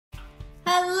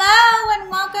Hello and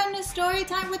welcome to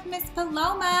Storytime with Miss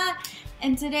Paloma.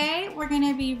 And today we're going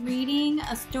to be reading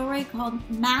a story called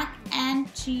Mac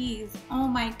and Cheese. Oh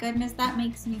my goodness, that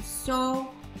makes me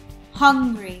so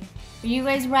hungry. Are you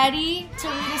guys ready to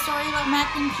read a story about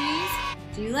mac and cheese?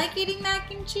 Do you like eating mac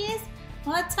and cheese?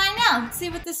 Well, let's find out. Let's see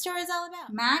what this story is all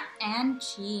about. Mac and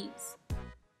cheese.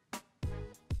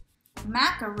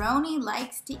 Macaroni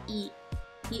likes to eat.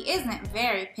 He isn't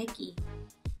very picky.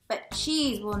 But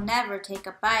cheese will never take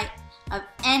a bite of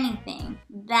anything.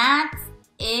 That's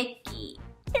icky.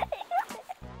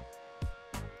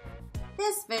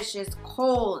 This fish is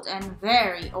cold and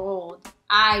very old.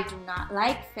 I do not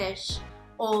like fish,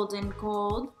 old and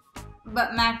cold.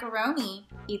 But Macaroni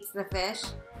eats the fish.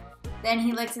 Then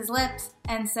he licks his lips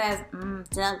and says,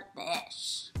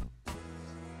 delish.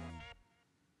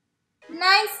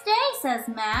 Nice day, says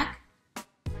Mac.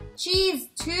 Cheese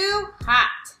too hot.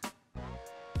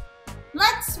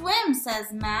 Let's swim,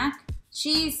 says Mac.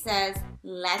 Cheese says,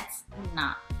 let's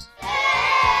not.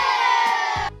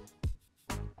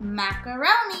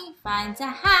 Macaroni finds a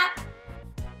hat.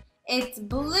 It's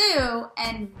blue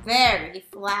and very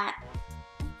flat.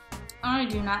 I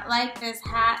do not like this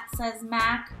hat, says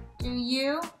Mac. Do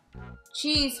you?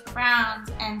 Cheese frowns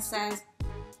and says,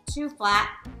 too flat,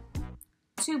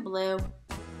 too blue.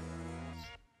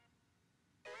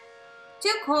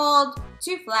 Too cold,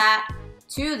 too flat.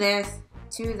 Too this,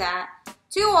 too that,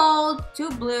 too old, too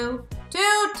blue,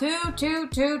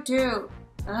 too.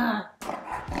 Ugh.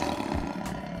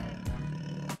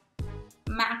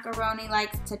 Macaroni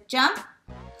likes to jump.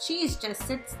 Cheese just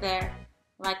sits there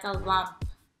like a lump.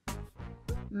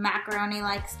 Macaroni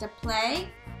likes to play.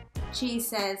 Cheese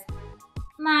says,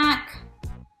 Mac,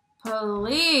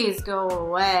 please go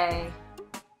away.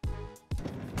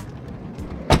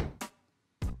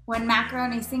 When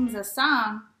Macaroni sings a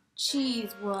song,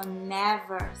 Cheese will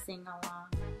never sing along.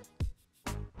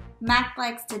 Mac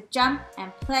likes to jump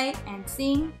and play and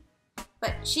sing,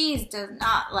 but Cheese does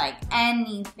not like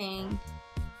anything.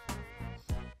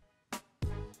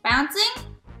 Bouncing?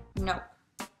 Nope.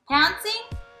 Pouncing?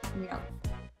 Nope.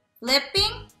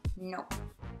 Flipping? Nope.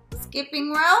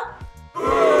 Skipping rope?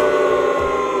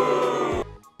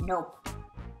 Nope.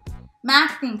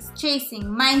 Mac thinks chasing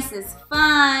mice is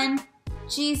fun.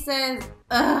 Cheese says,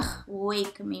 ugh,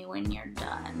 wake me when you're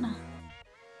done.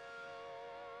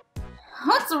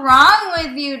 What's wrong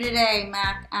with you today?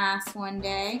 Mac asked one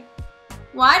day.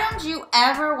 Why don't you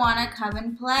ever want to come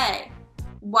and play?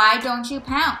 Why don't you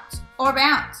pounce, or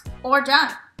bounce, or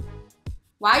jump?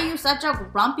 Why are you such a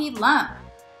grumpy lump?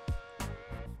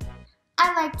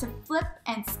 I like to flip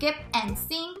and skip and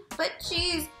sing, but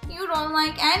Cheese, you don't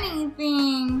like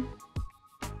anything.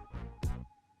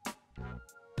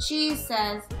 Cheese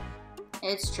says,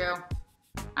 it's true.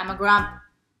 I'm a grump.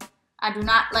 I do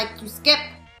not like to skip,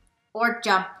 or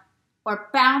jump, or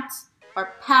bounce,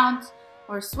 or pounce,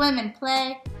 or swim and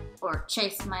play, or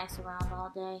chase mice around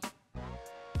all day.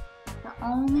 The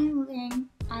only thing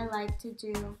I like to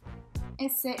do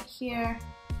is sit here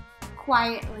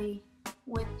quietly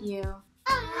with you.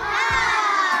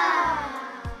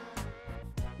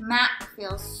 Mac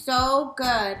feels so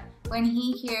good when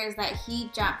he hears that he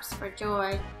jumps for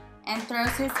joy and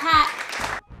throws his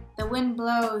hat. The wind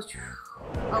blows.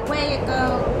 Away it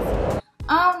goes.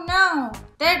 Oh no,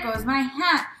 there goes my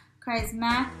hat, cries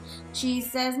Mac.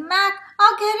 Cheese says, Mac,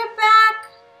 I'll get it back.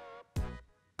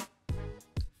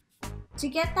 To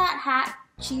get that hat,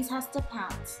 Cheese has to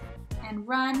pounce and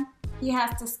run. He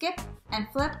has to skip and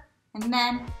flip and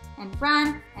then and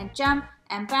run and jump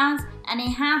and bounce, and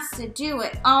he has to do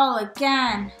it all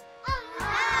again.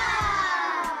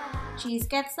 Cheese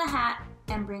gets the hat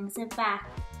and brings it back.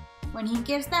 When he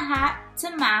gives the hat to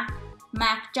Mac,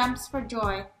 Mac jumps for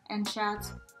joy and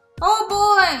shouts, oh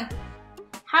boy!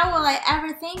 How will I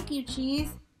ever thank you,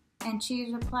 Cheese? And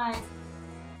Cheese replies,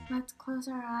 let's close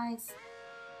our eyes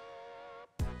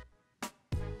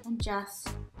and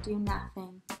just do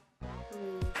nothing,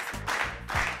 please.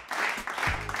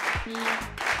 The end.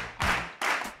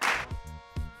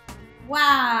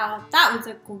 Wow, that was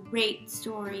a great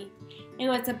story. It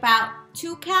was about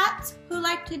two cats who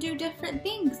like to do different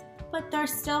things, but they're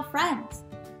still friends.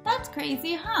 That's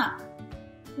crazy, huh?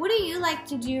 What do you like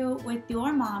to do with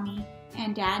your mommy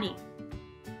and daddy?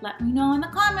 Let me know in the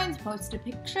comments, post a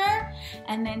picture,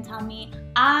 and then tell me,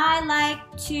 I like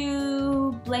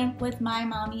to blank with my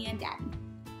mommy and daddy.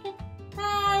 Okay,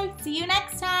 bye, see you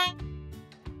next time.